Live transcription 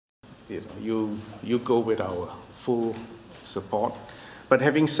you go with our full support. But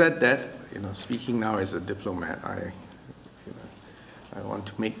having said that, speaking now as a diplomat, I want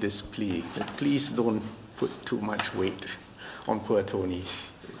to make this plea. Please don't put too much weight on poor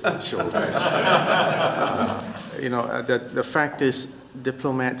Tony's shoulders. The fact is,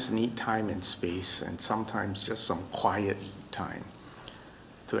 diplomats need time and space, and sometimes just some quiet time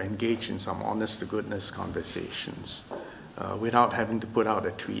to engage in some honest-to-goodness conversations without having to put out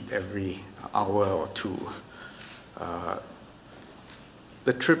a tweet every hour or two.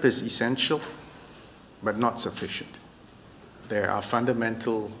 The trip is essential, but not sufficient. There are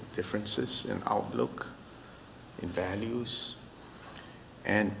fundamental differences in outlook, in values,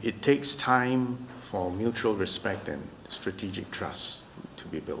 and it takes time for mutual respect and strategic trust to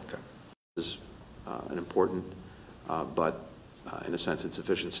be built up. This is an important, but in a sense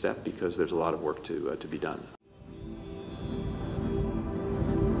insufficient step because there's a lot of work to be done.